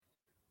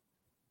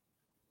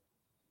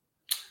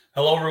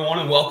Hello, everyone,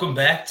 and welcome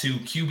back to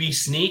QB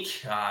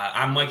Sneak.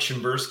 I'm Mike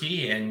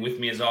Shimbersky, and with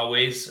me, as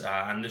always,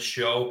 on this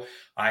show,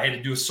 I had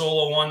to do a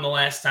solo one the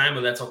last time,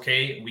 but that's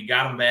okay. We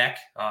got him back.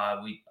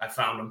 I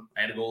found him.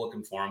 I had to go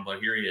looking for him, but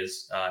here he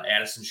is,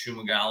 Addison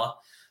Shumagala.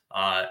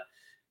 Uh,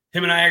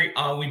 him and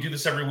I, we do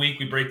this every week.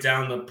 We break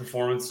down the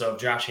performance of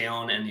Josh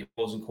Allen and the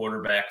opposing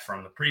quarterback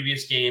from the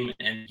previous game,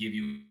 and give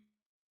you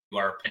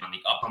our opinion on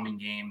the upcoming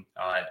game,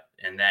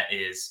 and that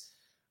is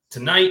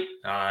tonight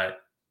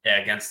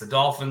against the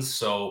Dolphins.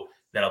 So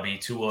that'll be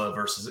Tua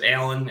versus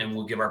Allen, and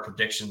we'll give our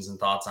predictions and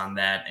thoughts on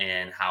that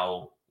and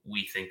how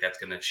we think that's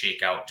going to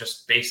shake out.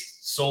 Just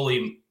based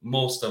solely,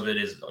 most of it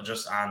is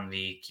just on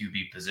the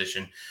QB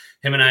position.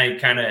 Him and I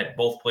kind of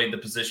both played the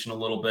position a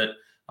little bit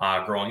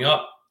growing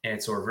up,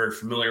 and so we're very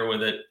familiar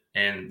with it,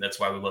 and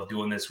that's why we love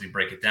doing this. We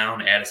break it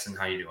down. Addison,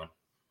 how you doing?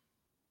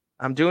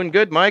 I'm doing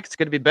good, Mike. It's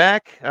good to be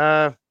back.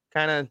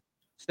 Kind of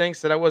stinks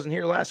that I wasn't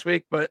here last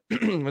week, but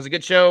it was a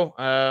good show.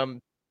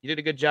 You did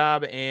a good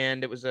job,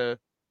 and it was an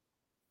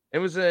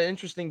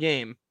interesting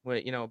game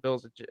with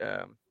Bills with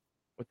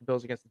the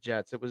Bills against the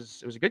Jets. It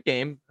was a good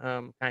game,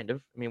 kind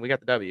of. I mean, we got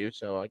the W,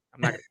 so I'm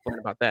not going to complain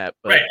about that.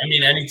 Right. But I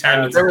mean,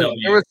 anytime it's there a was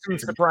W, there was some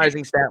it's a big game.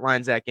 surprising stat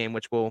lines that game,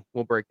 which we'll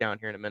break down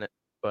here in a minute.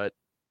 But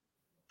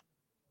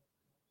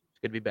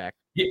it's good to be back.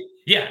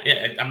 Yeah.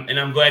 And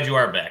I'm glad you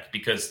are back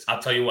because I'll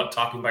tell you what,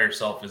 talking by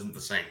yourself isn't the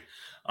same.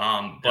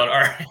 But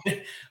all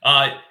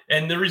right,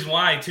 and the reason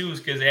why too is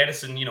because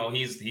Addison,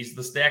 he's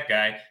the stat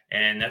guy,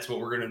 and that's what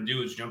we're gonna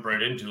do is jump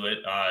right into it.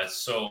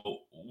 So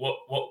what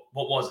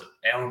was it?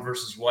 Allen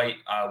versus White.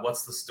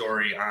 What's the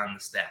story on the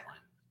stat line?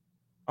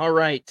 All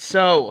right,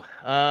 so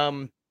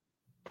for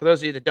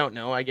those of you that don't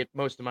know, I get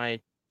most of my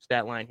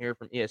stat line here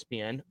from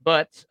ESPN,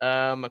 but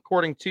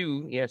according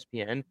to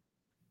ESPN,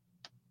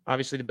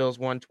 obviously the Bills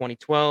won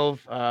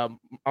 2012. I'll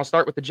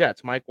start with the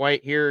Jets. Mike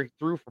White here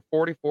threw for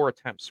 44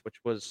 attempts, which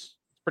was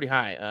pretty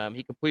high.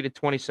 He completed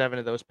 27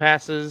 of those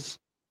passes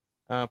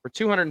for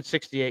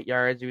 268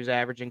 yards. He was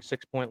averaging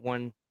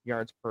 6.1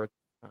 yards per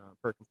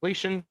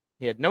completion.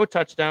 He had no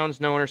touchdowns,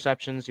 no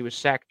interceptions. He was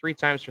sacked 3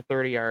 times for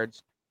 30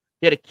 yards.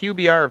 He had a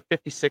QBR of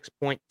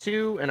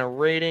 56.2 and a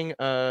rating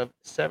of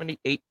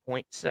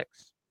 78.6.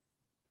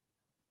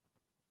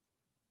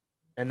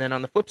 And then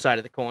on the flip side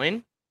of the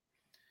coin,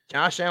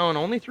 Josh Allen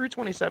only threw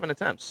 27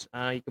 attempts.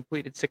 He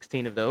completed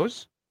 16 of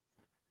those.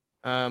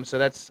 So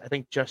that's, I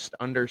think, just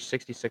under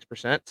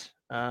 66%.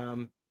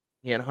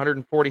 He had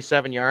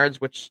 147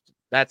 yards, which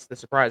that's the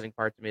surprising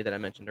part to me that I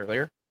mentioned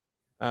earlier.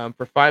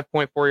 For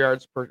 5.4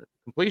 yards per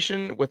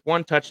completion with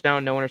 1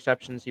 touchdown, no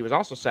interceptions. He was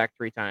also sacked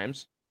 3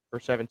 times for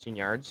 17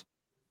 yards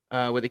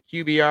with a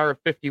QBR of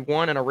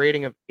 51 and a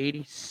rating of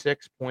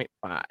 86.5.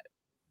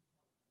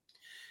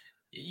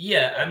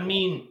 Yeah, I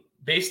mean,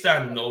 based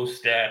on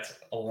those stats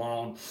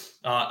alone,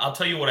 I'll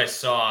tell you what I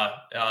saw.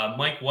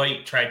 Mike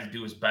White tried to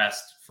do his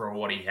best for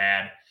what he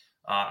had.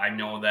 I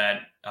know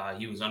that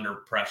he was under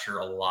pressure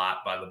a lot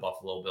by the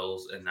Buffalo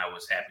Bills, and I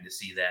was happy to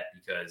see that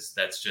because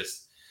that's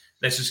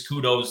just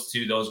kudos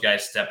to those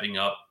guys stepping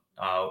up,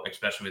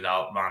 especially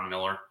without Von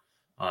Miller,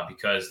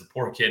 because the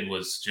poor kid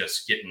was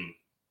just getting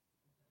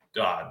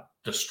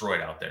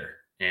destroyed out there,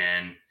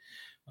 and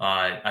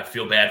I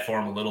feel bad for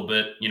him a little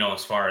bit,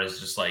 as far as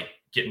just like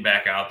getting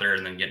back out there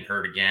and then getting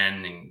hurt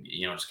again and,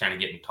 just kind of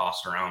getting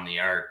tossed around the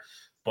yard.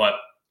 But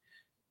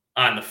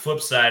on the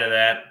flip side of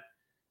that,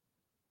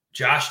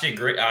 Josh did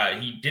great.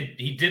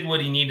 He did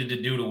what he needed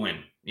to do to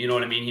win. You know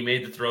what I mean? He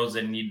made the throws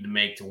that he needed to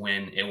make to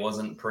win. It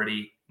wasn't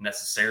pretty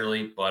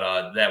necessarily,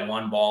 but that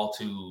one ball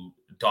to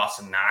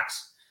Dawson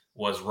Knox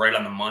was right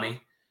on the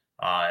money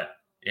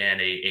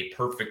and a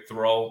perfect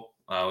throw.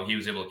 He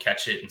was able to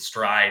catch it in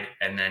stride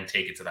and then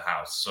take it to the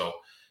house. So,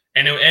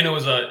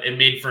 it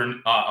made for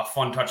a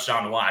fun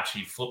touchdown to watch.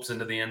 He flips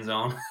into the end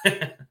zone,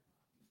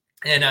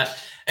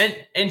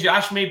 and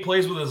Josh made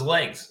plays with his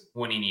legs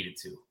when he needed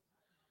to,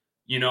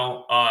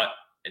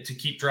 to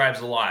keep drives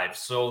alive.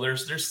 So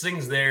there's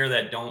things there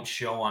that don't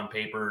show on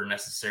paper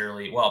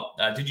necessarily. Well,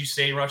 did you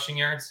say rushing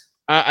yards?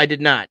 I did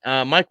not.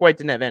 Mike White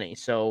didn't have any,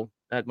 so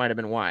that might have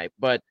been why.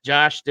 But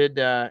Josh did.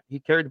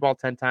 He carried the ball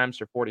 10 times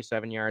for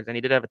 47 yards, and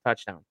he did have a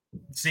touchdown.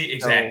 See,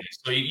 exactly.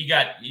 So you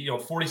got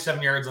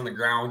 47 yards on the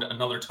ground,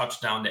 another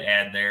touchdown to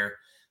add there.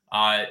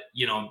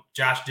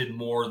 Josh did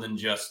more than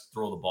just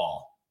throw the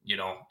ball.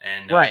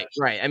 And right.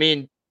 I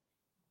mean,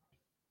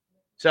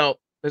 so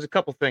there's a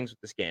couple things with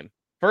this game.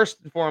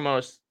 First and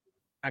foremost,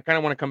 I kind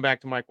of want to come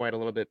back to Mike White a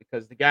little bit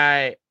because the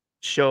guy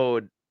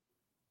showed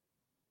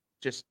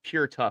just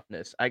pure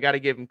toughness. I got to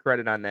give him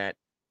credit on that.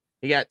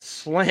 He got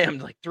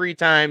slammed like 3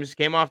 times,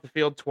 came off the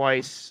field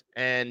twice,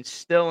 and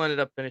still ended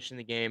up finishing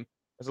the game.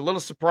 I was a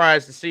little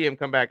surprised to see him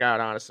come back out,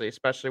 honestly,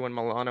 especially when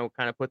Milano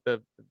kind of put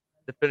the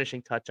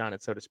finishing touch on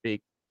it, so to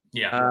speak.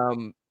 yeah.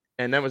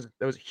 And that was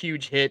a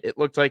huge hit. It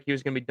looked like he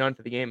was going to be done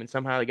for the game, and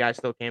somehow the guy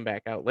still came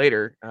back out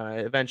later.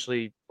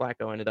 Eventually,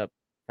 Flacco ended up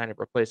kind of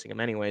replacing him,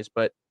 anyways.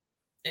 But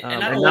And I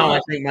and don't now want I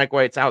to. think Mike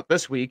White's out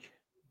this week.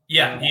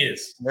 Yeah, he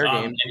is. Their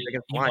And game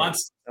against the he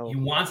Lions.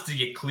 wants to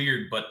get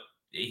cleared, but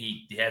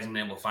he hasn't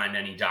been able to find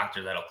any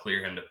doctor that'll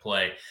clear him to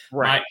play.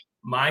 Right.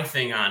 My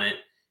thing on it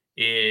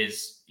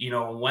is,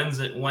 when's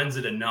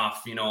it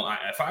enough?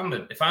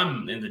 If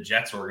I'm in the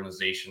Jets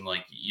organization,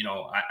 like,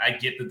 I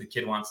get that the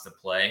kid wants to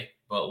play,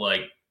 but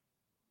like,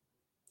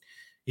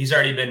 he's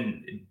already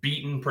been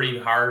beaten pretty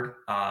hard.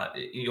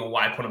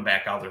 Why put him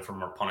back out there for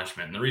more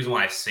punishment? And the reason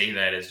why I say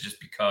that is just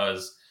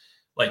because,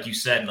 like you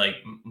said, like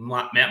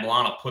Matt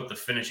Milano put the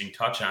finishing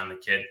touch on the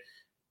kid.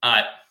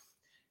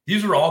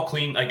 These were all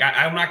clean. Like,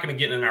 I'm not going to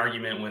get in an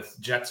argument with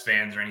Jets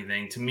fans or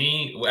anything. To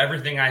me,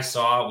 everything I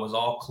saw was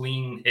all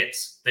clean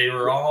hits. They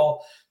were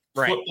all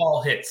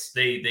football hits.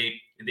 They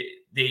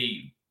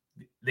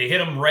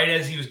hit him right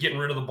as he was getting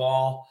rid of the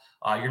ball.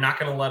 You're not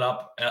going to let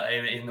up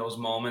in those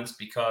moments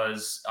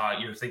because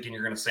you're thinking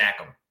you're going to sack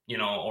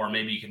him, or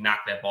maybe you can knock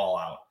that ball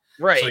out.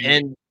 Right. So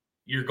and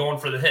you're going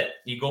for the hit.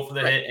 You go for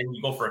the hit and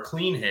you go for a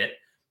clean hit.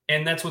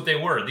 And that's what they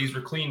were. These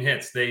were clean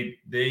hits.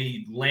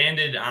 They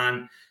landed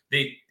on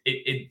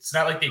it's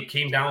not like they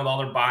came down with all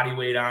their body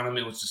weight on them.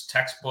 It was just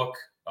textbook.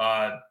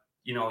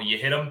 You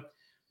hit them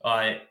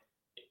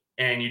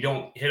and you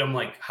don't hit them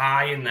like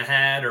high in the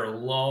head or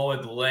low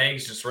at the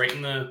legs, just right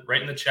in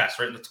the chest,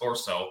 right in the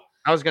torso.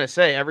 I was going to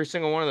say every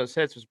single one of those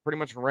hits was pretty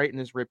much right in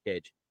his rib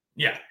cage.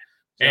 Yeah.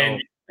 So,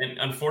 and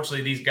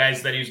unfortunately, these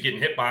guys that he was getting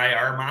hit by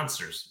are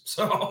monsters.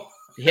 So,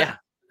 yeah.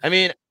 I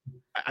mean,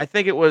 I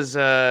think it was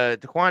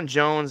Daquan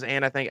Jones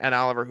and I think Ed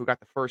Oliver who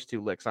got the first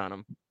 2 licks on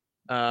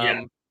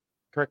him.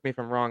 Correct me if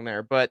I'm wrong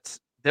there, but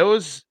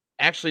those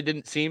actually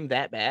didn't seem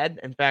that bad.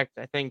 In fact,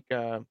 I think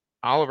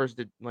Oliver's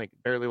did like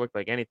barely look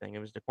like anything. It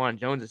was Daquan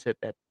Jones's hit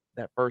that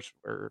first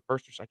or I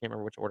can't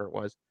remember which order it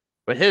was,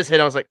 but his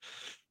hit, I was like,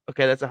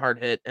 okay, that's a hard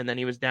hit. And then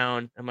he was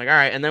down. I'm like, all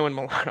right. And then when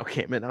Milano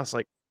came in, I was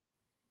like,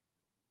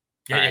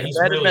 he's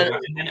really.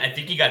 And then I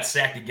think he got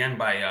sacked again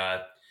by.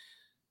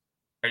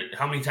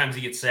 How many times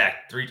did he get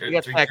sacked? Three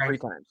times. 3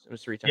 times. It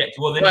was 3 times. Yeah,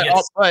 well, then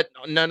but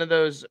none of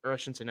those, or I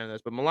shouldn't say none of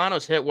those, but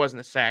Milano's hit wasn't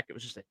a sack. It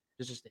was just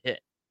a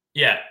hit.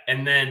 Yeah,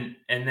 and then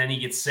he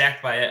gets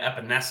sacked by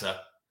Epinesa,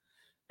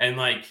 and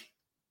like,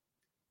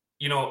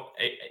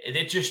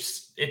 it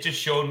just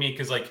showed me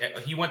because like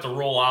he went to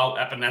roll out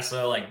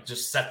Epinesa, like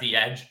just set the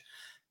edge,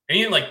 and he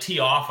didn't like tee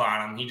off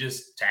on him. He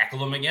just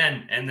tackled him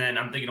again, and then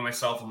I'm thinking to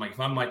myself, I'm like, if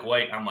I'm Mike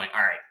White, I'm like,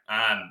 all right,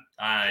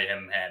 I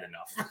haven't had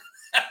enough.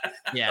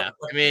 Yeah,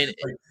 I mean,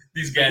 like,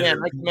 these guys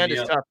are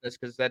tremendous toughness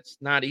because that's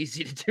not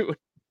easy to do.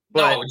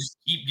 But no, just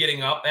keep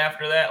getting up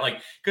after that.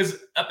 Like, because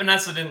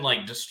Epinesa didn't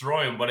like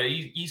destroy him, but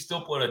he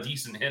still put a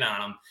decent hit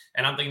on him.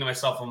 And I'm thinking to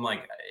myself, I'm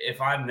like, if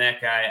I'm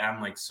that guy,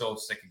 I'm like so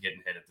sick of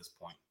getting hit at this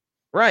point.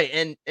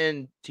 Right.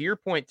 And to your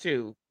point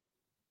too,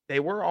 they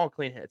were all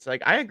clean hits.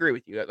 Like, I agree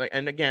with you. Like,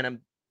 and again,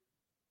 I'm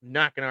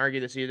not going to argue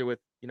this either with,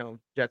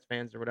 Jets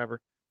fans or whatever.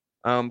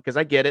 Because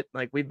I get it.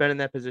 Like, we've been in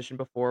that position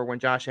before when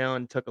Josh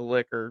Allen took a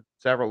lick or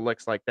several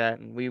licks like that,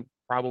 and we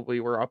probably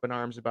were up in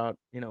arms about,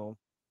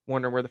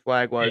 wondering where the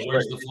flag was. Hey,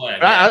 where's the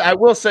flag? But I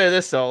will say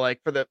this though,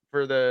 like for the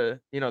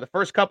the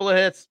first couple of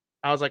hits,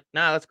 I was like,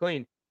 nah, that's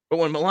clean. But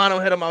when Milano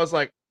hit him, I was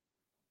like,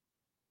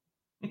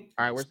 all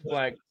right, where's the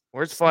flag?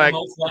 Where's the flag?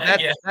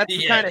 That's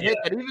the kind of hit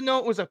that even though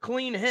it was a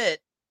clean hit,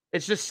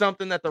 it's just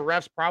something that the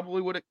refs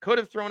probably could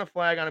have thrown a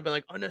flag on and been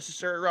like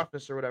unnecessary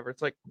roughness or whatever.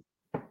 It's like,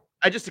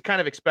 I just kind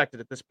of expected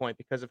at this point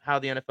because of how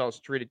the NFL has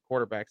treated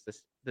quarterbacks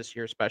this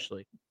year,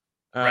 especially.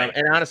 And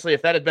honestly,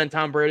 if that had been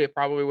Tom Brady, it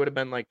probably would have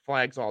been like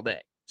flags all day.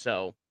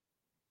 So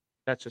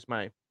that's just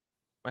my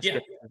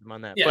skepticism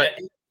on that. Yeah, but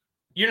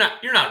you're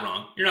not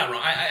wrong. You're not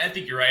wrong. I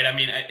think you're right. I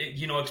mean,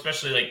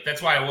 especially like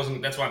that's why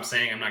I'm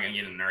saying I'm not going to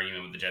get in an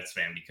argument with the Jets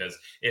fan, because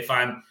if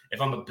I'm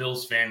a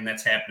Bills fan and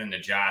that's happening to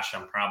Josh,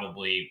 I'm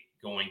probably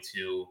going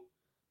to,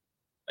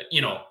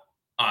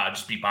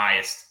 just be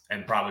biased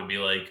and probably be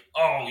like,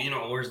 oh,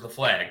 where's the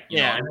flag?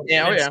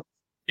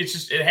 It's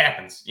just, it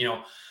happens,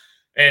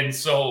 and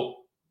so,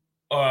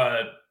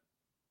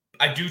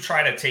 I do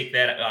try to take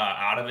that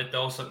out of it,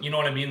 though. So, you know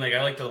what I mean? Like,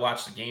 I like to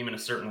watch the game in a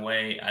certain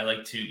way. I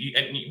like to,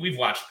 we've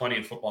watched plenty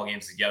of football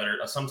games together.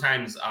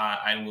 Sometimes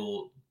I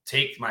will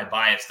take my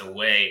bias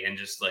away and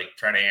just like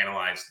try to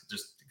analyze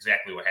just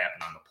exactly what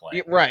happened on the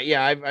play. Right.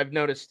 Yeah. I've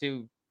noticed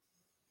too,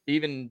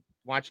 even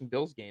watching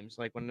Bills games,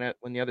 like when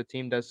the other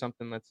team does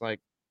something that's like,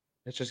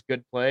 it's just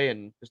good play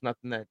and there's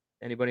nothing that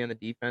anybody on the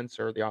defense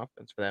or the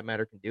offense for that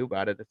matter can do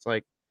about it. It's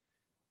like,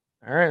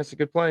 all right, it's a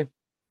good play.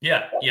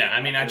 Yeah.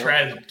 I mean, I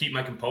try to keep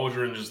my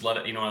composure and just let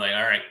it, like, all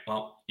right,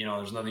 well,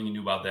 there's nothing you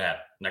can do about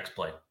that. Next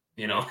play,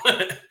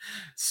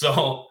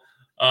 So,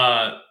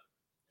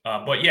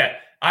 but yeah,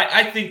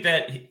 I think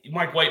that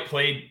Mike White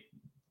played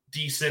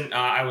decent.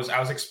 I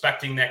was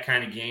expecting that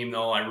kind of game,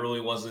 though. I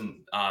really wasn't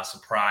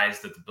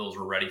surprised that the Bills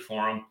were ready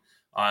for him.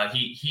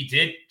 He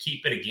did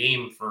keep it a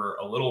game for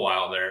a little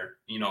while there,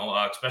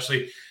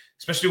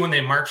 especially when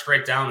they marched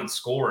right down and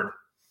scored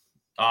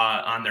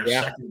on their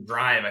second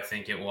drive, I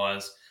think it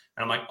was.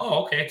 And I'm like,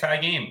 oh, okay, tie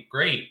game,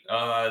 great.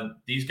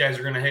 These guys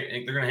are they're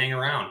gonna hang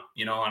around,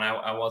 and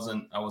I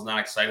was not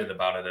excited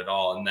about it at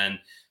all. And then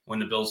when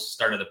the Bills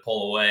started to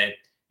pull away,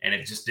 and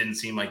it just didn't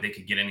seem like they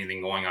could get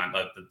anything going on.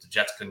 But the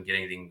Jets couldn't get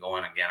anything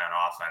going again on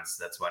offense.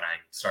 That's when I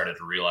started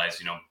to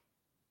realize,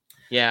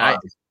 Yeah,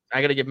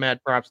 I got to give mad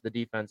props to the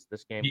defense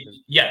this game.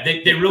 Yeah,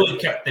 they really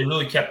kept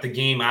the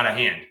game out of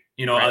hand,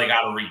 Right. like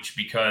out of reach,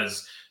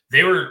 because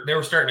they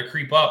were starting to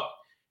creep up,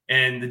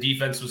 and the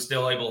defense was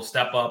still able to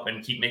step up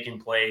and keep making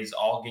plays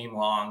all game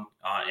long,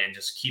 and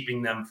just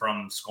keeping them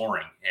from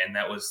scoring. And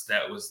that's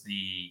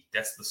the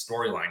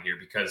storyline here,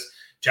 because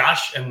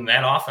Josh and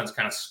that offense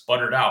kind of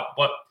sputtered out.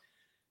 But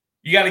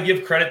you got to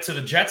give credit to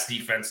the Jets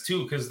defense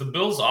too, because the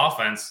Bills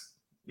offense,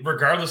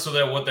 regardless of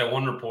what that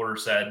one reporter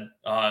said,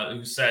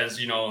 who says,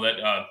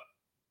 that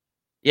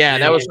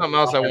that was something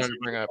else I wanted to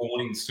bring up.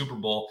 Winning the Super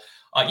Bowl,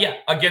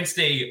 against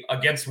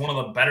one of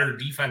the better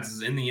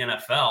defenses in the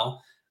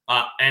NFL,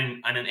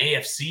 and an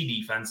AFC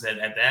defense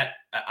at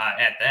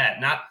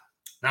that.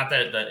 Not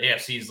that the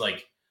AFC is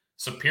like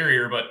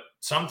superior, but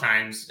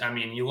sometimes, I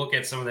mean, you look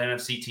at some of the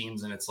NFC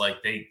teams and it's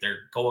like they're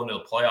going to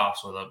the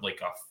playoffs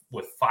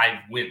with 5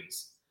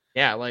 wins.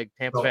 Yeah, like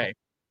Tampa Bay.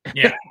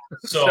 Yeah.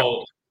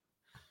 So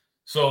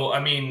I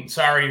mean,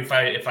 sorry if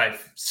I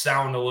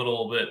sound a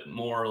little bit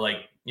more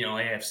like,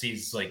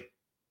 AFC's like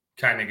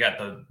kind of got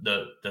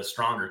the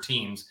stronger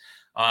teams.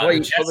 Well,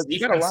 you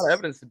got a lot of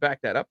evidence to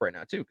back that up right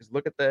now too, because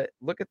look at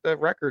the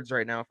records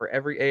right now for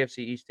every AFC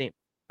East team.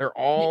 They're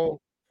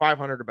all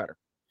 500 or better.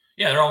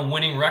 Yeah, they're all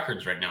winning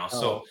records right now.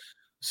 Oh.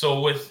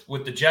 So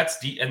with the Jets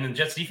and the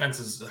Jets defense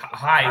is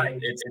high,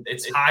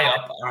 it's high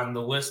up on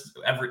the list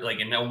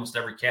in almost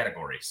every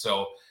category.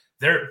 So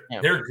they're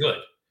good.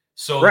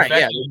 So the fact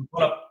that you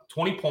put up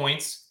 20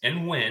 points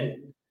and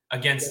win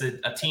against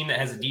a team that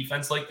has a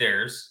defense like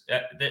theirs,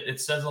 that it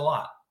says a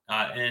lot.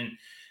 And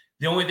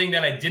the only thing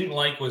that I didn't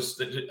like was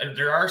that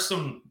there are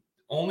some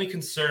only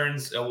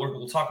concerns.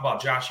 We'll talk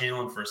about Josh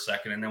Allen for a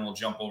second, and then we'll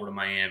jump over to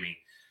Miami.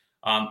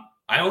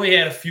 I only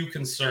had a few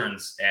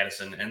concerns,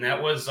 Addison, and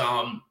that was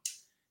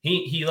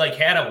he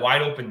had a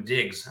wide open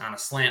Diggs on a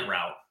slant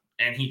route,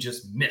 and he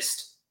just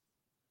missed.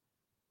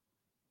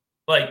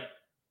 Like,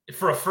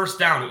 for a first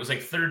down, it was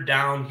like third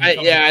down. I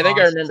think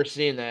I remember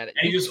seeing that. And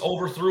he just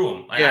overthrew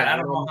him. I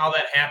don't know how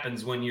that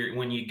happens when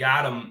you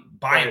got him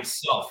by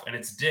himself and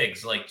it's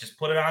Diggs. Like, just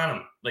put it on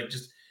him. Like,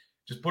 just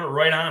put it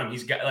right on him.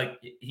 He's got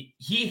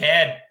he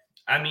had.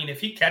 I mean, if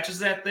he catches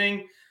that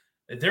thing,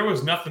 there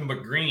was nothing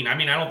but green. I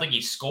mean, I don't think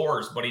he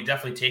scores, but he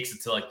definitely takes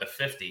it to like the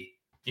 50,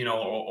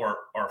 or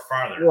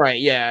farther. Right.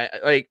 Yeah.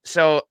 Like,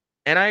 so,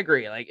 and I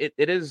agree. Like,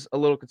 it is a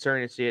little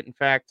concerning to see it. In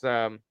fact,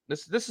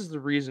 this is the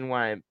reason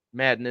why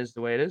Madden is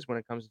the way it is when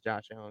it comes to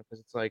Josh Allen, because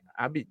it's like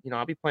I'll be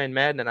playing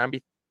Madden and I'll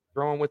be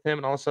throwing with him,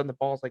 and all of a sudden the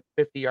ball's like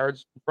 50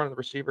 yards in front of the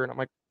receiver, and I'm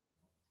like,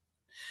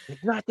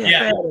 it's not that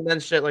bad. And then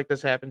shit like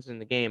this happens in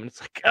the game, and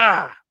it's like,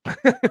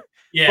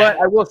 Yeah. But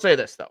I will say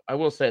this though.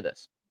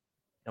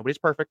 Nobody's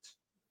perfect.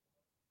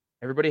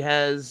 Everybody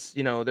has,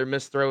 their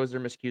missed throws, their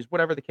miscues,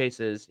 whatever the case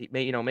is.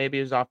 Maybe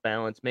he was off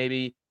balance.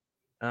 Maybe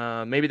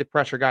the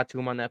pressure got to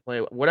him on that play.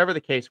 Whatever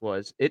the case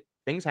was,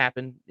 things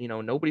happen.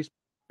 Nobody's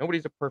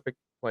a perfect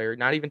player,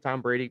 not even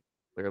Tom Brady,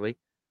 clearly.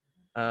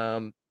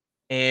 And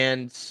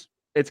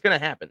it's gonna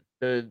happen.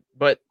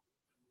 But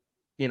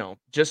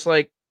just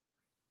like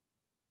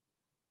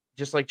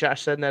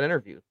Josh said in that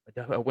interview,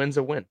 a win's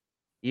a win.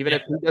 Even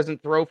if he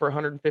doesn't throw for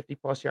 150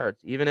 plus yards,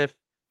 even if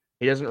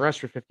he doesn't rush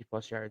for 50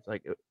 plus yards,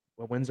 like,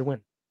 a win's a win.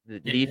 The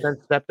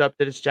defense stepped up,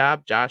 did its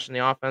job. Josh and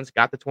the offense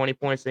got the 20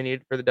 points they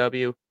needed for the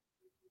W.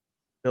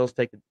 Bills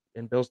take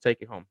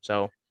it home.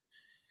 So,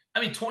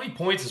 I mean, 20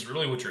 points is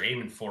really what you're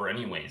aiming for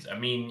anyways. I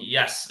mean,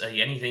 yes,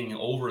 anything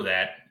over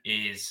that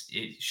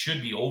it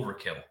should be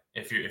overkill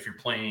if you're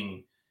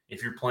playing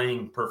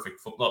perfect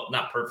football,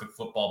 not perfect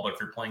football, but if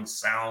you're playing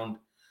sound,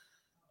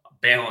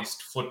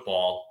 balanced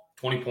football.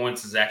 20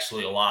 points is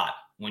actually a lot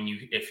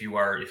if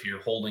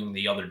you're holding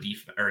the other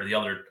defense or the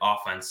other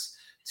offense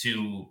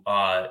to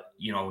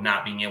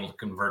not being able to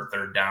convert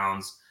third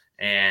downs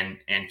and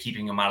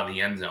keeping them out of the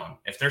end zone.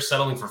 If they're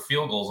settling for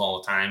field goals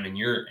all the time and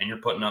you're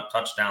putting up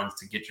touchdowns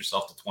to get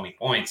yourself to 20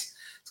 points,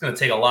 it's going to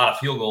take a lot of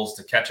field goals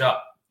to catch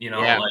up,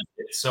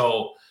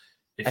 so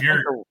if I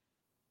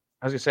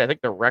was going to say, I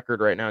think the record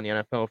right now in the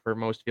NFL for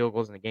most field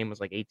goals in the game was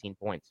like 18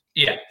 points.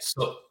 Yeah.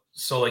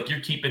 So like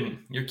you're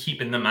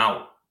keeping them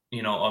out,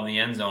 of the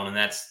end zone, and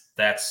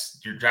that's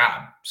your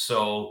job.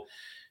 So,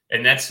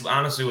 and that's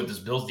honestly what this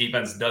Bills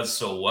defense does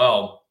so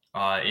well,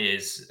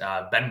 is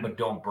bend but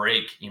don't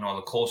break.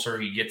 The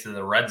closer you get to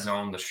the red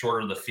zone, the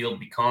shorter the field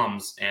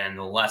becomes and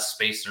the less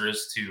space there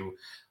is to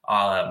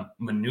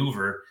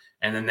maneuver.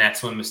 And then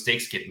that's when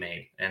mistakes get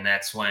made. And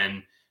that's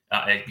when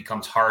it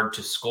becomes hard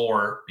to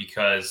score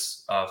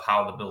because of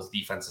how the Bills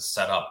defense is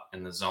set up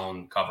in the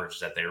zone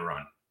coverage that they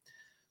run.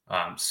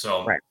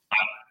 Right.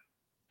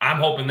 I'm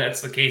hoping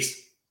that's the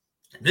case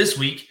this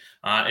week.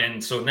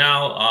 And so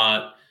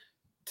now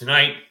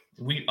tonight,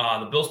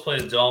 the Bills play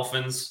the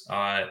Dolphins.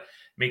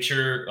 Make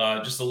sure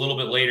just a little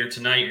bit later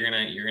tonight,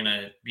 you're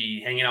gonna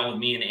be hanging out with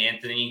me and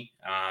Anthony,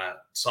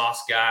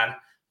 Sauce God.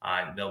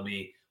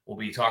 We'll We'll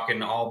be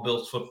talking all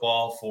Bills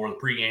football for the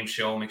pregame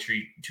show. Make sure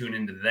you tune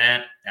into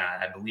that.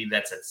 I believe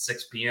that's at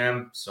 6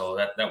 p.m. So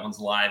that one's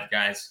live,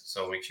 guys.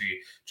 So make sure you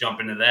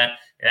jump into that.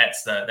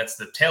 That's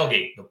the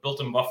tailgate, the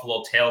Built in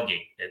Buffalo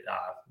tailgate.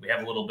 We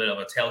have a little bit of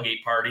a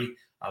tailgate party.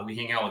 We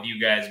hang out with you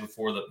guys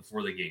before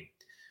the game.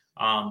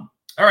 All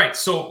right,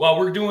 so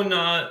we're doing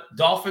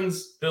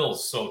Dolphins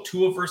Bills. So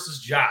Tua versus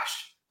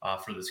Josh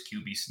for this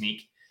QB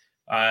sneak.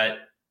 What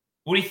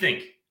do you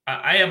think?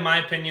 I have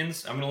my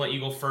opinions. I'm gonna let you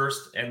go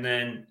first, and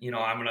then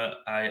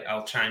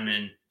I'll chime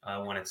in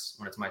when it's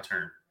my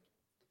turn.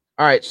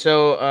 All right,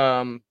 so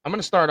I'm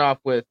gonna start off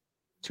with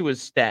Tua's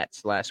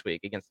stats last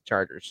week against the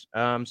Chargers.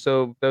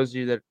 So those of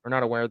you that are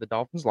not aware, the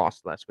Dolphins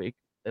lost last week.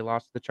 They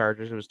lost to the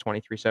Chargers. It was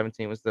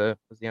 23-17 was the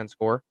end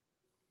score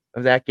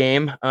of that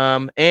game.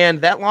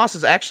 And that loss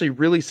is actually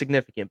really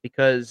significant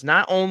because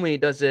not only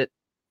does it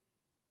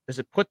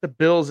put the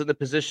Bills in the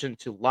position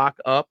to lock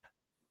up,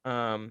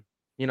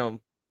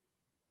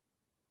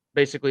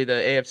 basically the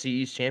AFC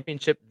East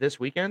Championship this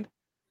weekend,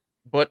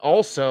 but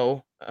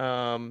also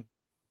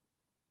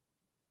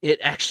it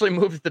actually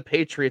moves the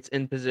Patriots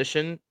in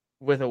position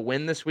with a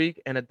win this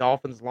week and a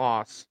Dolphins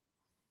loss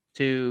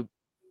to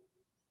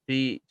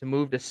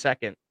move to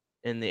second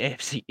in the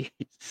AFC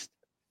East.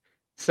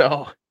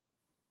 So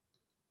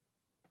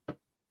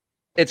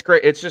it's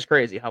great. It's just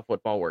crazy how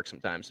football works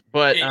sometimes.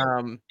 But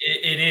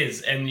it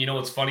is, and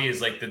what's funny is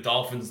like the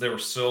Dolphins. They were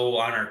so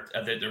on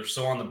they're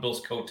so on the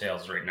Bills'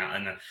 coattails right now,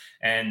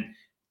 and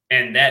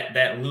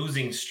that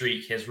losing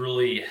streak has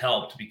really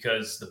helped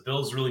because the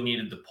Bills really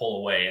needed to pull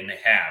away, and they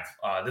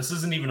have. This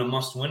isn't even a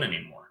must-win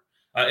anymore.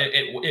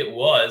 It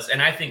was, and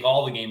I think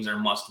all the games are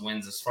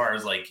must-wins as far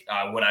as like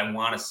what I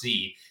want to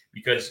see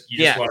because you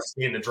just want to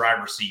stay in the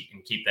driver's seat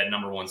and keep that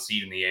number one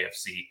seed in the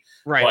AFC.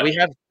 Right.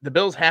 But the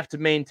Bills have to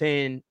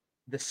maintain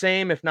the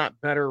same, if not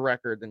better,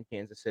 record than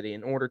Kansas City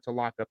in order to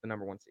lock up the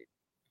number one seed.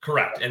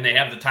 Correct. And they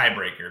have the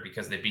tiebreaker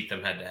because they beat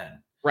them head to head.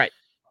 Right.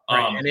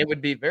 And it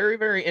would be very,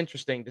 very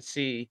interesting to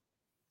see,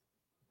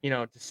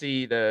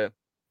 the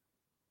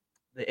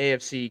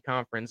AFC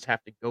conference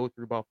have to go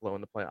through Buffalo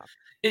in the playoffs.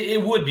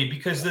 It would be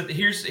because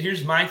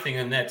here's my thing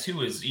on that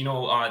too is,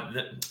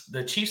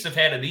 the Chiefs have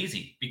had it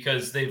easy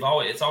because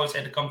it's always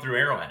had to come through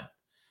Arrowhead.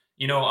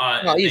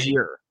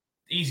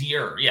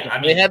 Easier, yeah. I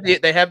mean,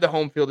 they have the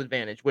home field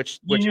advantage, which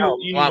you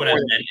knew what I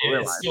meant.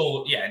 It's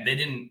still, yeah,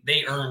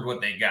 they earned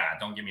what they got.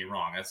 Don't get me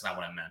wrong, that's not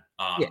what I meant.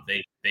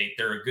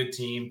 They're a good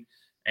team,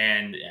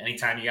 and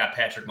anytime you got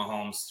Patrick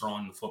Mahomes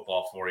throwing the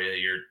football for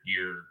you,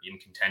 you're in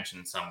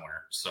contention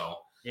somewhere. So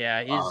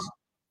yeah,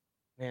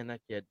 man,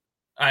 that kid.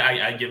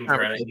 I give him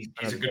credit.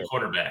 He's a good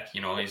quarterback.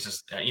 He's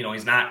just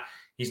he's not.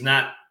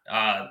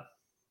 I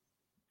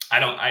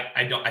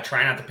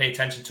try not to pay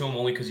attention to him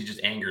only because he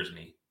just angers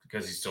me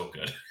because he's so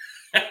good.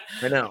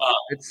 I know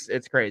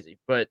it's crazy,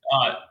 but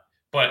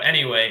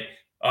anyway,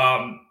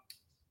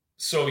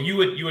 so you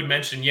would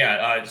mention,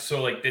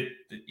 so like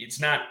it's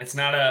not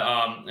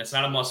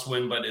a must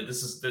win, but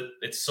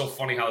it's so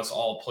funny how this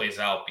all plays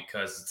out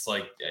because it's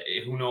like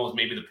who knows,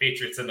 maybe the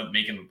Patriots end up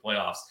making the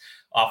playoffs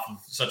off of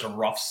such a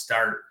rough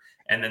start,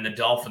 and then the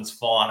Dolphins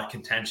fall out of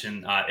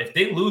contention. If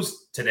they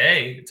lose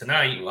tonight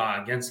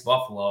against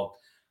Buffalo,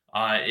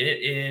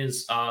 it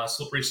is a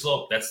slippery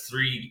slope. That's a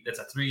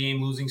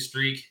 3-game losing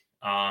streak.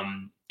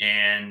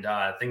 And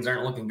things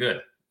aren't looking good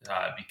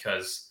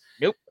because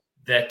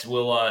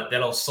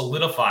that'll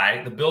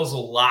solidify. The Bills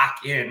will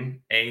lock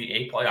in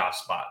a playoff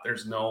spot.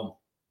 There's no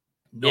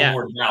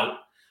more doubt.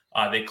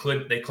 They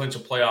clinch a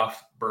playoff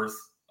berth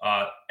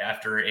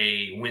after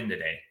a win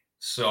today.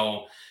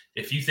 So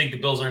if you think the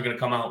Bills aren't going to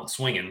come out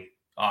swinging,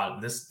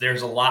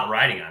 there's a lot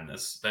riding on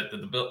this. That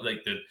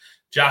the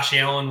Josh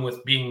Allen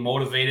with being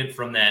motivated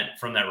from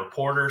that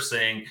reporter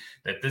saying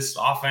that this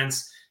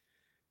offense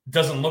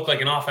doesn't look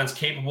like an offense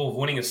capable of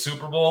winning a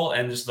Super Bowl,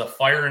 and just the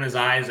fire in his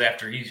eyes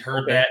after he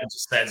heard that and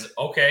just says,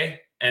 okay.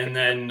 And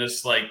then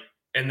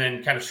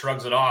kind of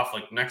shrugs it off.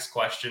 Like, next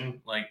question,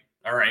 like,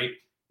 all right,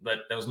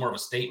 but that was more of a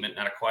statement,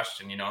 not a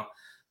question,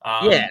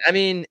 Yeah. I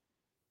mean,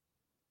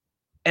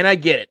 and I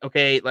get it.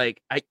 Okay.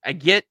 Like I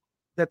get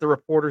that the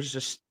reporter's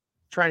just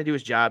trying to do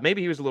his job.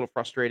 Maybe he was a little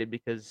frustrated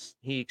because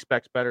he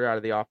expects better out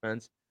of the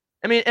offense.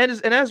 I mean, and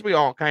as we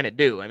all kind of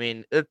do, I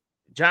mean,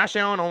 Josh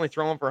Allen only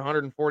throwing for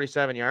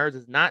 147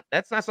 yards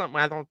that's not something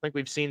I don't think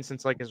we've seen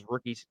since like his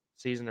rookie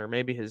season or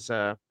maybe his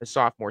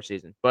sophomore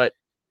season. But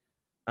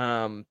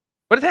it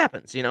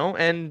happens,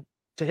 and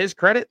to his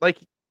credit, like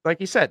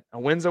he said, a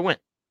win's a win.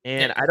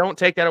 And I don't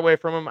take that away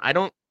from him. I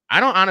don't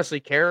honestly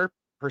care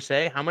per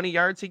se how many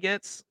yards he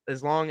gets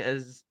as long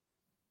as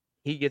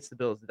he gets the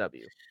Bills the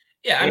W.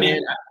 Yeah, I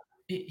mean,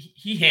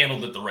 he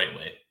handled it the right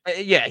way.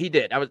 Yeah, he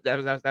did. That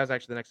was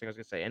actually the next thing I was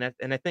gonna say,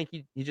 and I think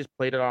he just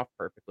played it off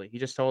perfectly. He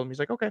just told him, he's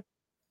like, okay,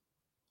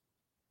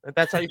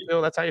 that's how you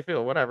feel. That's how you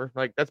feel. Whatever.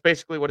 Like that's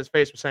basically what his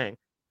face was saying.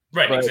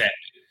 Right. But,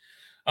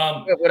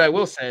 exactly. What I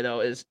will say though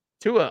is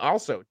Tua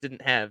also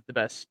didn't have the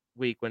best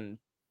week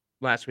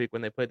last week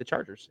when they played the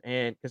Chargers,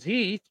 and because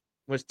he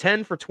was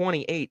 10 for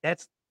 28.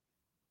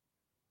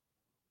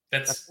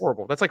 That's That's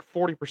horrible. That's like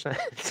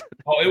 40%.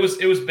 oh, it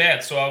was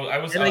bad. So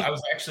And like, I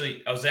was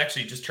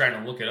actually just trying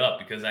to look it up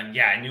because I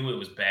knew it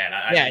was bad.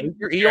 I yeah, didn't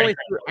he try only to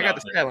threw, look I it got up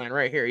the there. stat line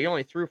right here. He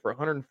only threw for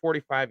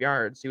 145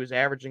 yards. He was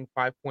averaging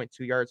 5.2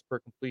 yards per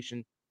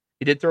completion.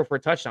 He did throw for a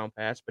touchdown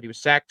pass, but he was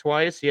sacked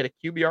twice. He had a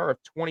QBR of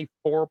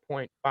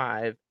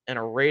 24.5 and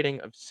a rating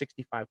of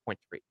 65.3.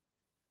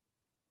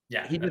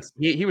 Yeah, He that's just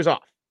he was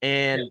off. yeah.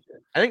 And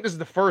I think this is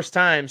the first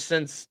time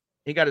since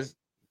he got his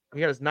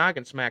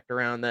noggin smacked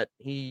around that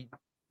he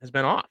has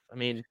been off. I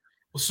mean,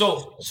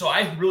 Well, so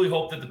I really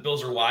hope that the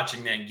Bills are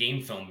watching that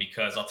game film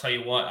because I'll tell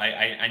you what,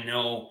 I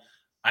know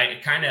I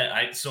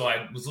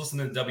was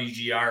listening to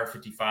WGR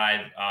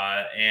 55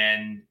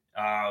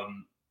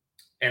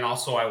 and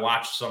also I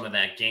watched some of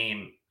that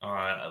game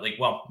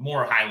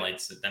more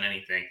highlights than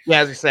anything. yeah,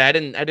 as I say, I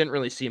didn't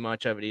really see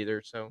much of it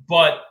either. So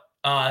But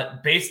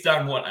based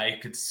on what I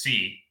could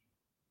see,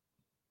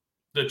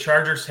 the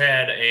Chargers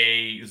had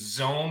a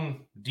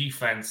zone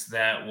defense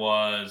that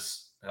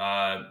was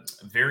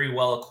very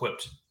well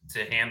equipped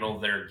to handle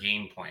their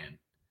game plan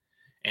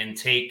and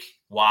take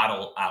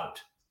Waddle out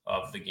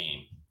of the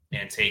game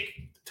and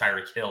take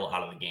Tyreek Hill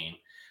out of the game.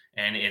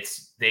 And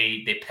it's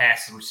they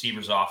pass the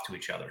receivers off to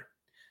each other.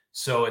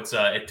 So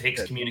it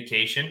takes good.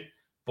 communication,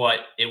 but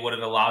what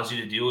it allows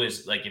you to do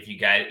is like if you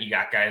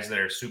got guys that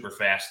are super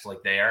fast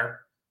like they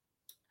are,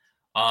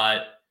 uh,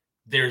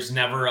 there's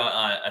never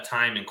a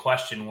time in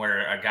question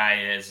where a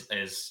guy is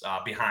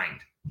behind.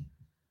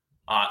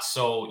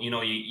 So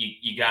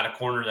you got a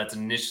corner that's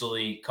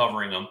initially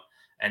covering him,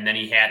 and then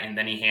he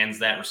hands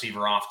that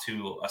receiver off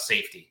to a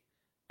safety,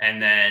 and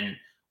then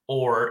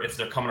or if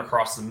they're coming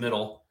across the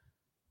middle,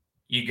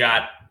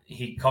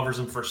 he covers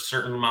him for a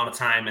certain amount of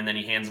time, and then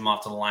he hands him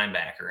off to the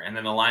linebacker, and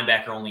then the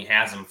linebacker only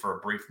has him for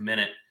a brief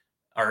minute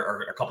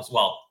or a couple.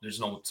 Well, there's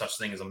no such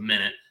thing as a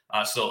minute.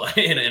 So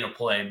in a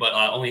play, but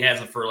only has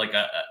him for like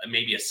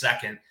maybe a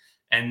second,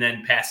 and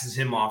then passes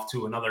him off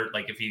to another.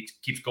 Like if he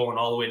keeps going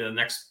all the way to the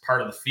next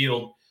part of the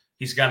field,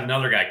 he's got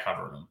another guy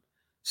covering him.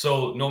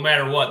 So no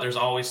matter what, there's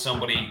always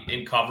somebody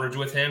in coverage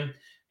with him,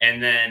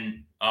 and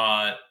then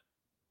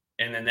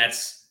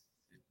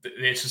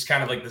it's just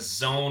kind of like the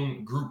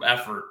zone group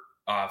effort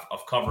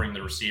of covering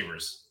the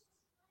receivers.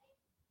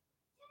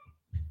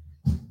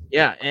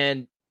 Yeah,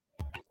 and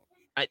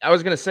I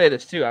was gonna say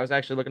this too. I was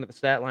actually looking at the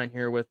stat line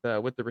here with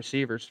the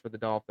receivers for the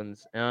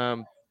Dolphins.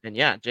 And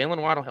yeah,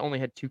 Jalen Waddle only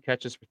had 2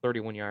 catches for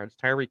 31 yards.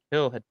 Tyreek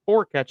Hill had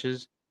 4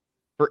 catches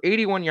for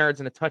 81 yards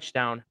and a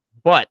touchdown.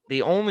 But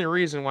the only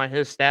reason why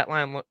his stat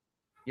line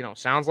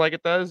sounds like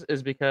it does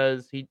is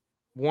because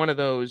one of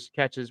those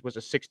catches was a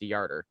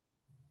 60-yarder.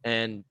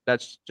 And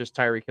that's just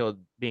Tyreek Hill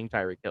being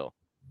Tyreek Hill.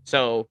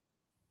 So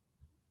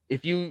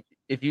if you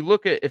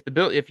look at if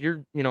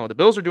you're the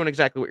Bills are doing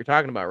exactly what you're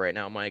talking about right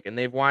now, Mike, and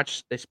they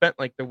spent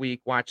like the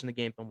week watching the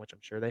game film, which I'm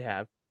sure they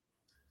have.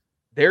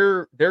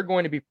 They're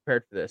going to be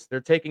prepared for this.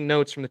 They're taking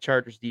notes from the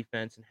Chargers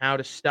defense and how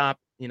to stop,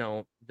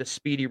 the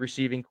speedy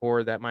receiving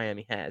core that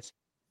Miami has.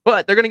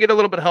 But they're going to get a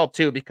little bit of help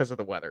too because of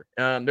the weather.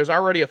 There's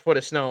already a foot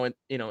of snow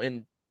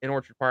in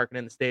Orchard Park and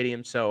in the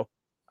stadium, so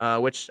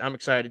which I'm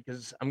excited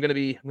because I'm gonna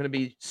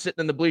be sitting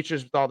in the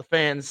bleachers with all the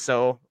fans,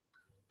 so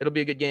it'll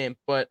be a good game.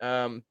 But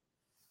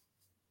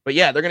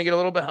yeah, they're gonna get a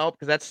little bit of help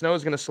because that snow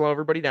is gonna slow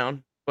everybody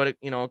down. But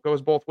it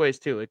goes both ways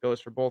too. It goes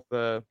for both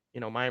the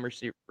Miami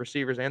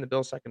receivers and the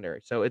Bills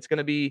secondary. So it's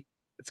gonna be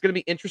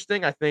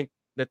interesting. I think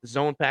that the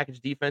zone package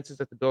defenses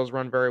that the Bills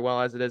run very well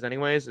as it is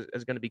anyways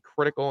is going to be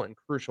critical and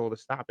crucial to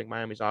stopping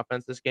Miami's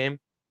offense this game.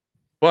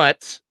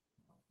 But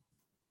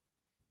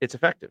it's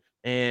effective.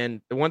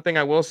 And the one thing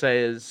I will say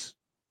is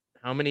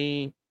how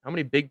many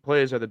big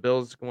plays are the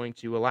Bills going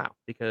to allow?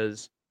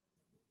 Because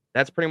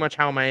that's pretty much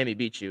how Miami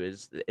beats you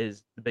is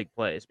the big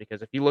plays.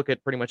 Because if you look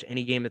at pretty much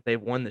any game that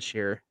they've won this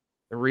year,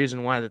 the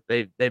reason why that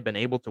they've been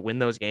able to win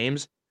those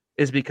games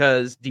is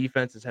because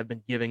defenses have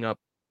been giving up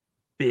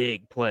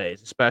big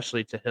plays,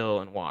 especially to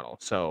Hill and Waddle.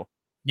 So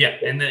Yeah,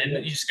 and then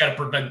you just got to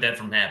prevent that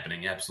from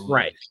happening.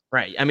 Absolutely.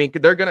 right. I mean,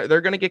 they're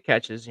gonna get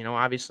catches.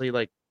 Obviously,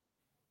 like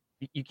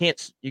you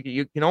can't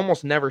you can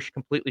almost never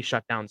completely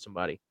shut down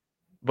somebody,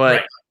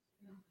 but Right.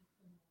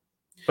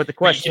 the But you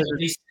question can at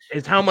least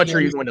is how you can much at are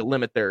you least going to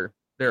limit their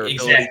ability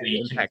exactly to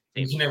impact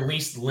the you team? can at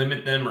least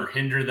limit them or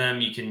hinder them.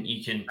 You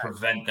can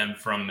prevent them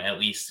from at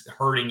least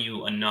hurting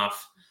you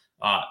enough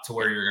to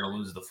where you're going to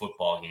lose the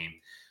football game.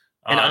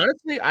 And Uh,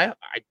 honestly,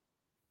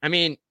 I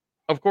mean,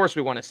 of course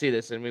we want to see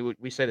this, and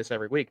we say this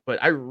every week,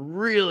 but I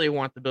really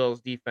want the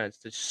Bills defense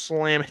to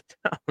slam it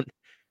down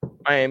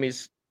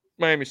Miami's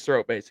Miami's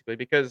throat, basically,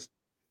 because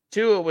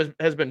Tua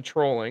has been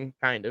trolling,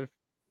 kind of.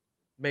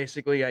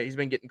 Basically, yeah, he's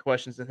been getting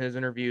questions in his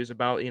interviews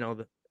about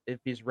if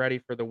he's ready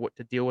for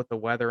to deal with the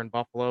weather in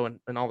Buffalo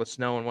and all the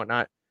snow and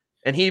whatnot.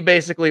 And he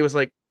basically was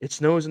like, "It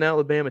snows in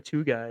Alabama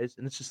too, guys."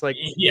 And it's just like,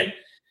 yeah,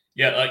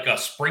 yeah, like a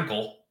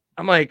sprinkle.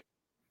 I'm like,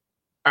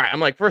 all right, I'm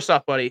like, first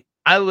off, buddy,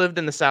 I lived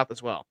in the South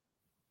as well.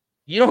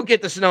 You don't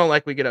get the snow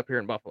like we get up here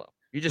in Buffalo.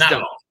 You just Not at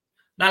don't. all.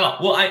 Not at all.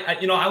 Well,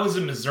 I was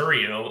in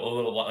Missouri, a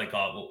little like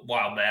a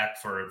while back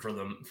for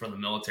the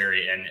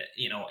military, and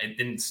it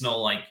didn't snow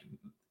like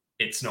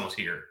it snows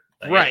here.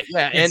 Like Right.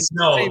 Yeah. it And same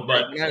snowed, thing.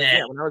 but When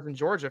I was in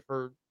Georgia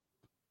for,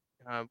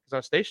 because I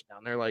was stationed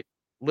down there, like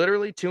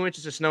literally 2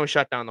 inches of snow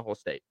shut down the whole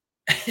state.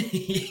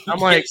 I'm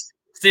like, yes,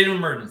 state of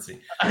emergency.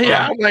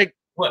 yeah, I'm like,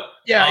 What?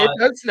 yeah, it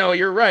does snow.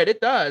 You're right.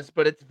 It does,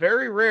 but it's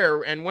very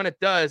rare. And when it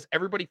does,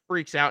 everybody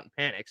freaks out and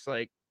panics.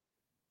 Like,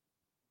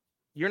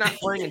 you're not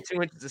playing in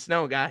 2 inches of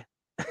snow, guy.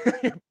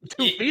 2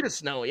 feet of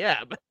snow,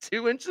 yeah, but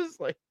 2 inches,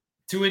 like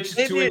 2 inches,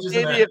 maybe 2 inches,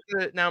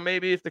 and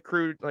maybe if the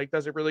crew like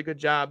does a really good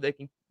job, they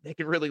can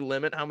really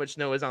limit how much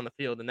snow is on the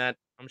field, and that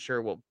I'm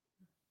sure will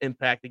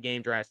impact the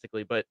game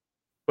drastically. But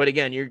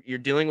again, you're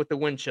dealing with the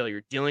wind chill,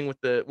 you're dealing with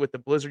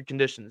the blizzard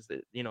conditions.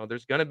 That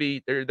there's gonna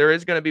be there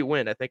is gonna be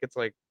wind. I think it's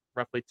like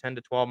roughly 10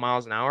 to 12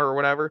 miles an hour or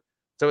whatever.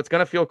 So it's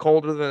gonna feel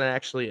colder than it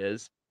actually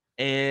is,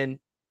 and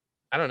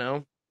I don't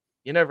know.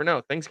 You never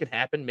know. Things can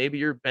happen. Maybe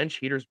your bench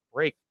heaters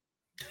break.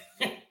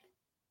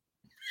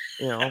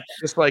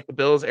 Just like the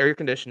Bills' air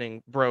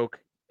conditioning broke,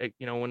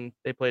 when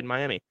they played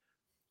Miami.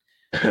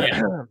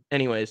 yeah.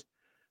 Anyways,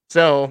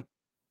 so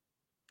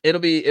it'll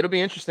be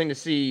interesting to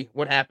see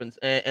what happens.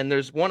 And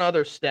there's one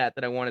other stat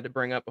that I wanted to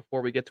bring up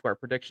before we get to our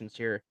predictions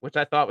here, which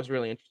I thought was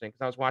really interesting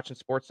because I was watching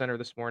SportsCenter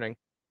this morning,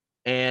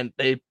 and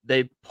they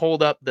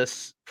pulled up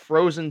this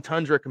frozen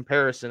tundra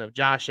comparison of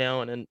Josh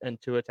Allen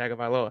and Tua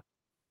Tagovailoa,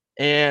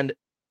 and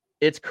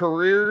it's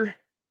careers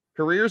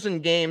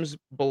in games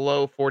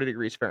below 40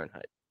 degrees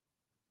Fahrenheit.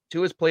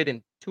 Tua's played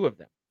in 2 of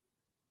them.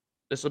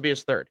 This will be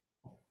his 3rd.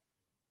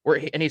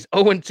 And he's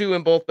 0-2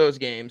 in both those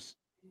games.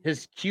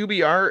 His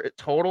QBR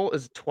total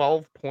is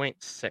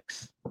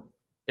 12.6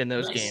 in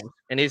those games,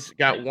 and he's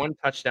got 1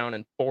 touchdown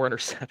and 4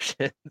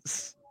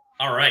 interceptions.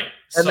 All right.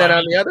 And then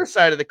on the other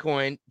side of the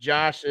coin,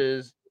 Josh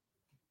is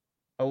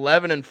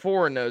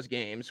 11-4 in those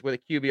games with a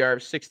QBR of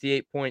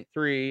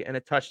 68.3 and a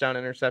touchdown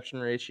interception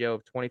ratio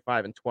of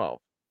 25-12.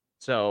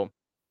 So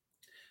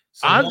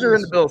odds are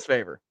in the Bills'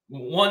 favor.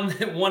 One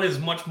is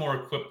much more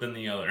equipped than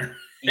the other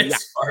Yeah.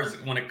 as far as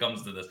when it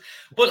comes to this.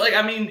 But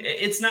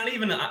it's not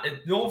even.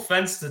 No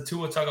offense to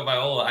Tua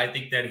Tagovailoa, I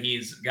think that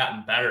he's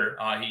gotten better.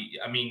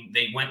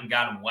 They went and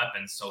got him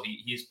weapons, so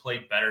he's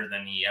played better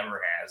than he ever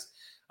has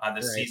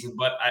this season.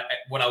 But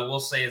what I will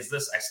say is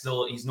this: he's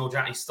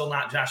still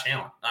not Josh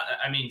Allen.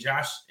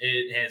 Josh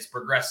has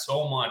progressed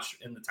so much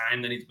in the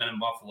time that he's been in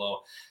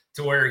Buffalo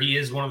to where he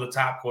is one of the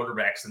top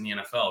quarterbacks in the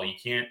NFL.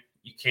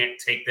 You can't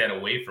take that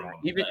away from him.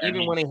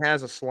 Even when he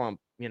has a slump,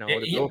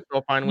 he'll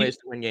still find ways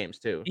to win games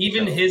too.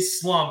 Even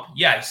his slump,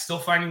 yeah, he's still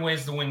finding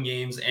ways to win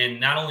games. And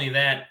not only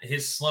that,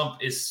 his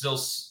slump is still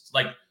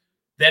like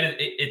that.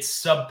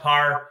 It's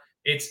subpar.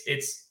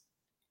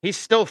 He's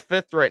still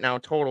 5th right now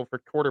total for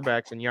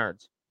quarterbacks in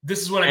yards.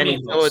 This is what I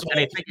mean. And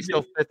I think he's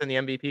still 5th in the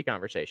MVP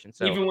conversation.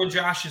 So even when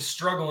Josh is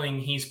struggling,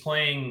 he's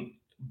playing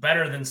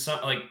better than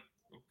a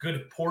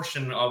good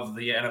portion of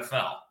the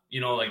NFL.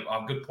 Like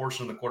a good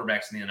portion of the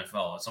quarterbacks in the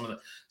NFL. Some of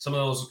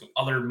those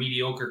other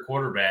mediocre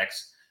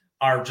quarterbacks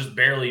are just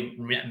barely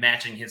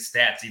matching his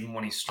stats, even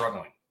when he's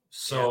struggling.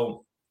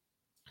 So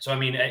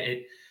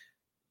the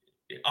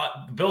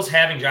Bills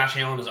having Josh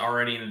Allen is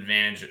already an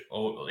advantage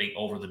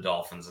over the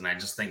Dolphins, and I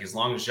just think as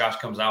long as Josh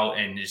comes out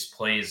and just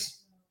plays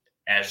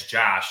as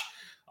Josh,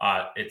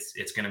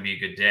 it's going to be a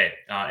good day,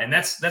 and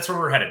that's where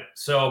we're headed.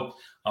 So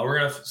we're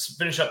going to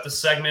finish up this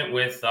segment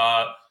with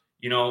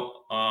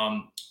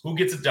who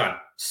gets it done.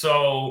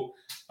 So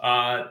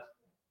I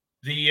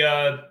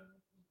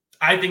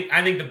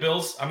think the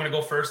Bills. I'm going to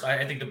go first.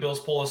 I think the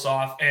Bills pull us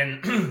off,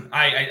 and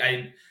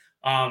I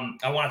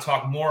want to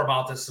talk more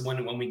about this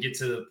when we get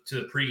to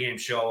the pregame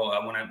show.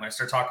 When I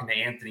start talking to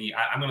Anthony,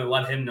 I'm going to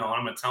let him know.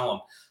 I'm going to tell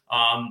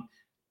him.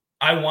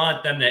 I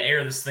want them to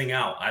air this thing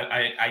out.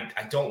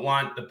 I don't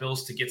want the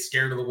Bills to get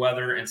scared of the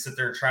weather and sit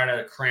there and try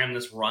to cram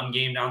this run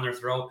game down their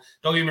throat.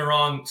 Don't get me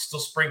wrong, still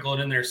sprinkle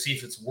it in there, see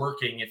if it's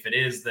working. If it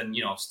is, then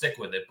stick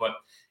with it. But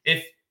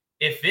if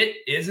it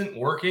isn't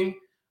working,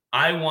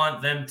 I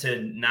want them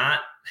to not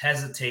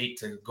hesitate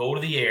to go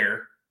to the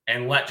air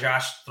and let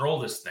Josh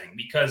throw this thing.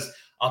 Because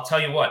I'll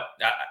tell you what,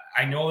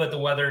 I know that the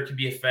weather can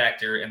be a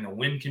factor and the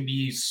wind can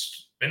be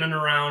spinning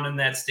around in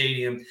that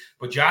stadium,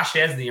 but Josh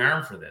has the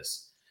arm for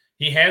this.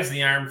 He has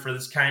the arm for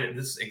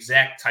this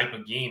exact type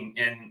of game,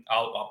 and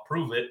I'll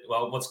prove it.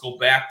 Well, let's go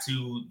back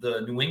to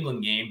the New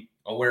England game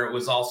where it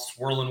was all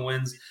swirling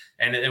winds,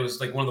 and it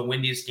was like one of the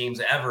windiest games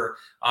ever.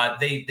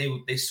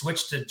 They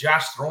switched to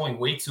Josh throwing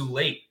way too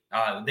late.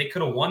 They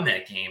could have won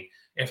that game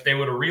if they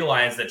would have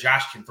realized that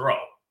Josh can throw,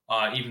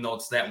 even though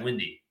it's that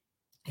windy.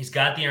 He's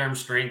got the arm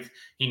strength.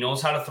 He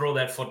knows how to throw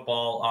that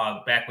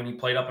football. Back when he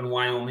played up in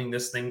Wyoming,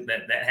 this thing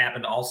that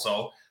happened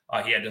also.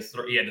 He had to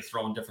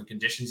throw in different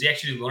conditions. He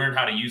actually learned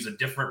how to use a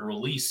different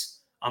release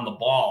on the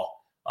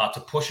ball to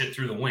push it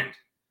through the wind.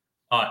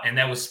 And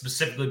that was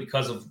specifically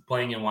because of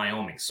playing in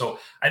Wyoming. So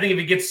I think if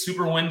it gets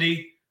super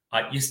windy,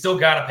 you still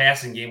got a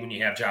passing game when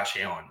you have Josh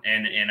Allen.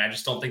 And I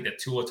just don't think that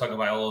Tua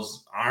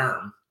Tagovailoa's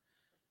arm,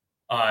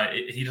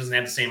 he doesn't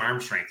have the same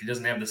arm strength. He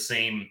doesn't have the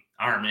same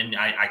arm. And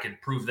I could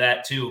prove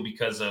that too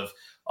because of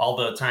all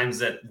the times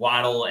that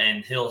Waddle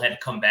and Hill had to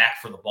come back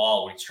for the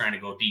ball when he's trying to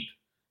go deep.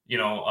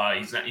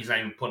 he's not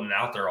even putting it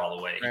out there all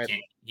the way. Right.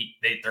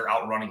 They're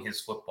outrunning his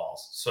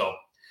footballs. So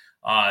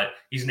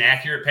he's an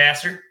accurate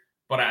passer,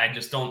 but I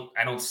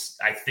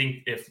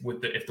think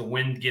if the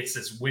wind gets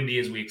as windy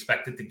as we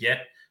expect it to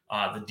get,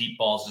 the deep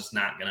ball is just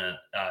not gonna,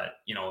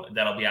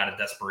 that'll be out of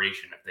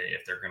desperation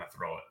if they're gonna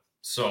throw it.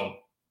 So,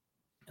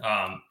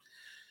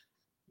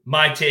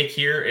 my take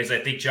here is I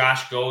think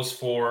Josh goes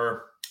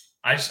for.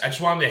 I just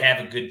want him to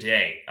have a good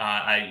day.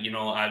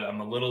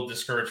 I'm a little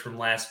discouraged from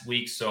last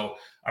week, so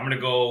I'm gonna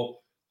go.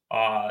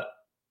 I'm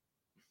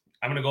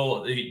gonna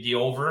go the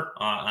over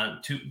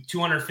on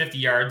 250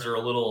 yards or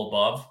a little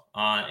above,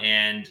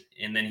 and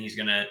then he's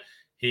gonna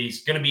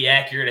be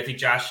accurate. I think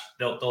Josh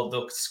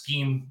they'll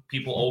scheme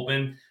people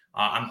open.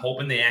 I'm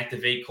hoping they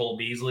activate Cole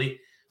Beasley,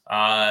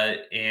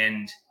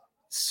 and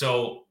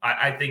so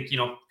I think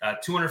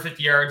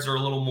 250 yards or a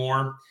little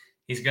more.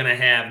 He's going to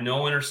have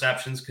no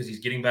interceptions because he's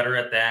getting better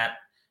at that.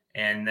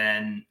 And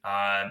then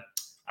I'm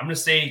going to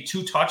say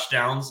 2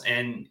 touchdowns,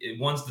 and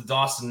one's to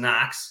Dawson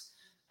Knox,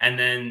 and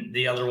then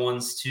the other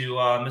one's to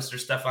Mr.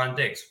 Stefon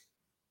Diggs.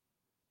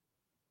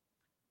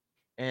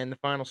 And the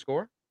final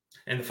score?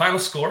 And the final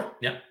score,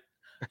 yeah,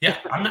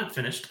 I'm not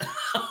finished.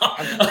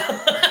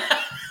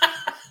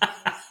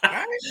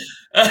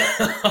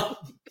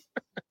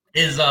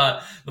 Is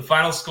the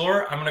final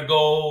score? I'm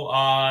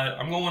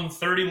going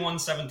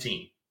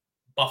 31-17.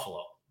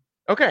 Buffalo.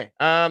 Okay.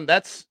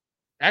 That's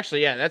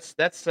actually, yeah,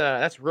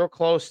 that's real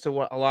close to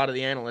what a lot of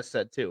the analysts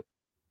said too.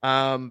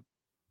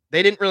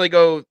 They didn't really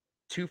go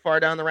too far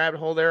down the rabbit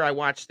hole there. I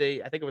watched I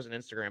think it was an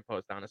Instagram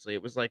post, honestly.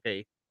 It was like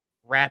a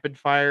rapid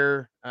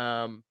fire,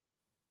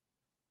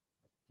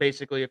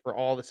 basically for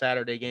all the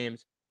Saturday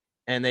games.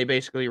 And they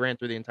basically ran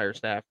through the entire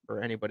staff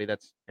for anybody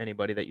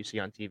that you see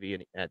on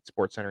TV at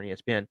SportsCenter and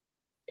ESPN.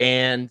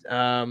 And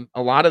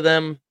a lot of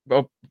them,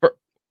 well,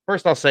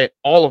 first I'll say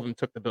all of them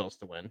took the Bills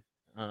to win.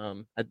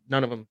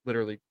 None of them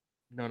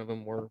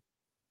were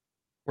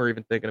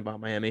even thinking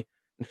about Miami.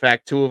 In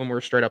fact, 2 of them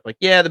were straight up like,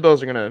 yeah, I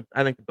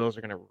think the Bills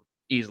are going to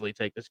easily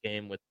take this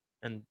game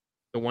and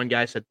the one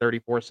guy said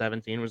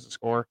 34-17 was the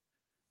score.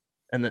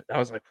 And then I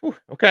was like, whew,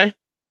 okay.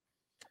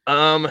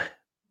 But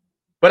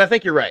I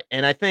think you're right.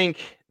 And I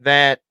think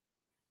that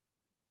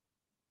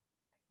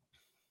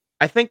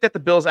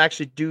the Bills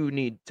actually do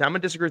need to, I'm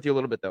going to disagree with you a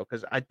little bit, though,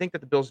 because I think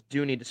that the Bills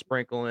do need to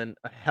sprinkle in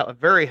a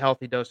very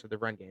healthy dose of the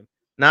run game,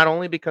 not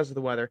only because of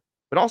the weather,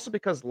 but also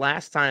because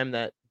last time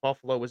that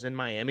Buffalo was in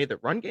Miami, the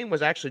run game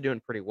was actually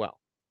doing pretty well.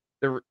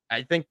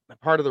 I think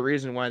part of the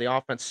reason why the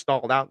offense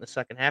stalled out in the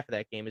second half of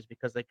that game is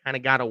because they kind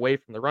of got away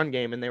from the run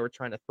game and they were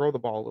trying to throw the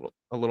ball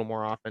a little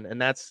more often.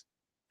 And that's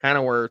kind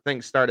of where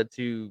things started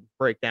to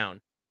break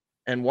down.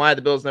 And why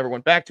the Bills never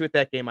went back to it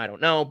that game, I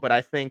don't know. But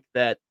I think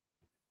that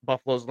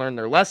Buffalo's learned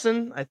their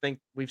lesson. I think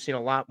we've seen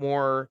a lot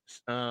more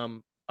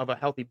of a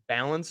healthy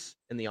balance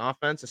in the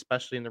offense,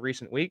 especially in the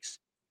recent weeks.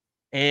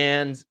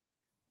 And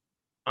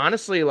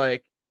honestly,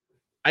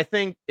 I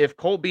think if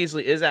Cole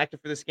Beasley is active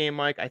for this game,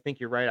 Mike, I think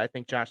you're right. I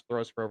think Josh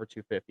throws for over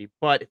 250.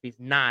 But if he's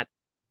not,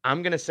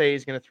 I'm going to say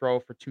he's going to throw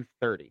for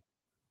 230.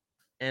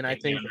 And I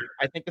think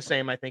the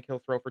same. I think he'll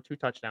throw for 2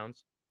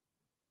 touchdowns.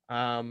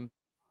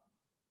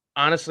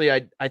 Honestly,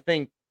 I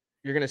think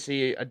you're going to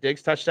see a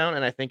Diggs touchdown,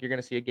 and I think you're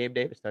going to see a Gabe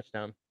Davis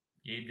touchdown.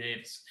 Gabe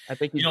Davis. I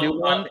think he's due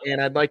one,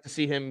 and I'd like to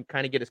see him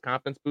kind of get his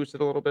confidence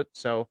boosted a little bit.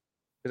 So,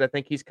 because I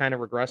think he's kind of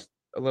regressed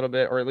a little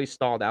bit, or at least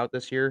stalled out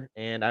this year,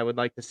 and I would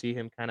like to see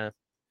him kind of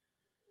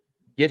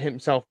get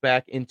himself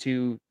back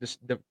into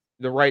the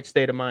right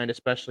state of mind,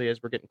 especially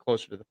as we're getting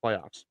closer to the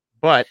playoffs.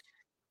 But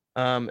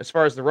as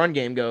far as the run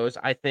game goes,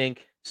 I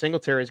think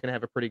Singletary is going to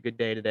have a pretty good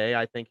day today.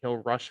 I think he'll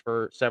rush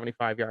for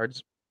 75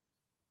 yards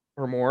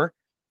or more.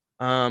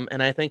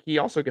 And I think he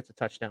also gets a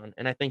touchdown.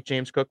 And I think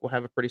James Cook will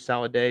have a pretty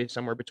solid day,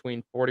 somewhere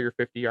between 40 or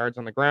 50 yards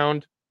on the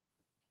ground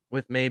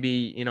with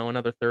maybe,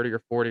 another 30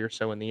 or 40 or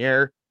so in the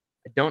air.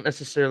 I don't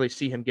necessarily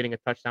see him getting a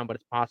touchdown, but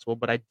it's possible.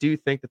 But I do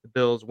think that the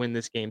Bills win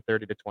this game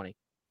 30-20.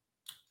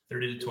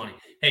 30-20.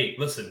 Hey,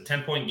 listen,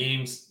 10-point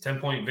games,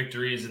 10-point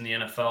victories in the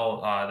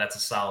NFL, that's a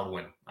solid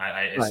win.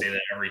 I say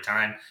that every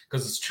time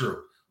because it's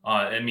true.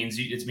 It means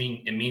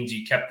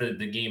you kept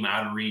the game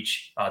out of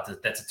reach.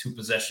 That's a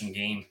 2-possession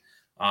game.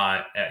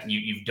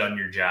 You've done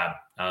your job,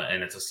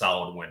 and it's a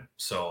solid win.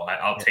 So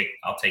I'll take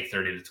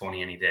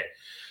 30-20 any day.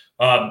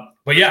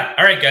 But yeah,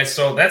 all right, guys.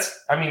 So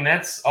that's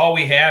all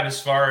we have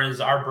as far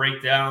as our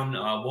breakdown.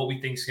 What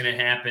we think is going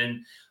to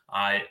happen.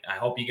 I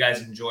hope you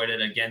guys enjoyed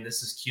it. Again,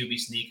 this is QB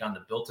Sneak on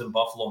the Built in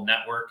Buffalo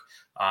Network.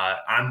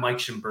 I'm Mike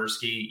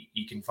Shimbursky.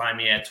 You can find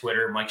me at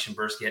Twitter, Mike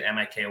Shimbursky at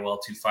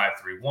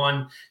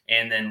MIKOL2531.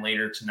 And then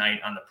later tonight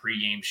on the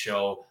pregame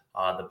show,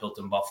 the Built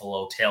in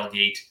Buffalo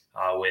tailgate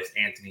with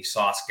Anthony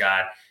Sauce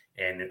God.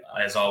 And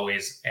as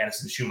always,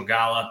 Addison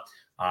Shumagala.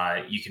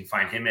 You can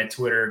find him at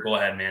Twitter. Go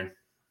ahead, man.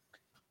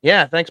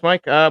 Yeah, thanks,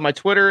 Mike. My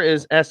Twitter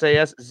is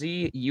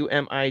SASZUMIGALA.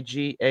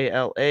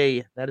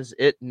 That is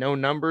it. No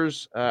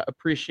numbers.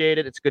 Appreciate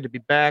it. It's good to be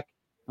back.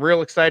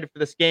 Real excited for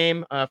this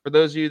game. For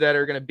those of you that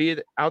are going to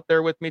be out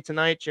there with me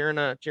tonight, cheering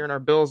our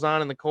Bills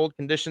on in the cold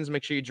conditions,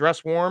 make sure you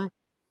dress warm.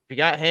 If you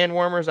got hand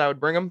warmers, I would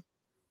bring them.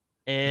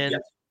 And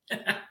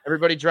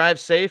everybody drive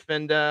safe,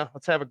 and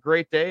let's have a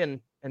great day,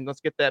 and let's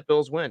get that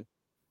Bills win.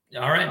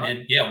 All right,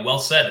 man. Yeah, well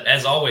said.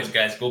 As always,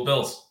 guys, go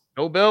Bills.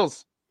 Go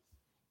Bills.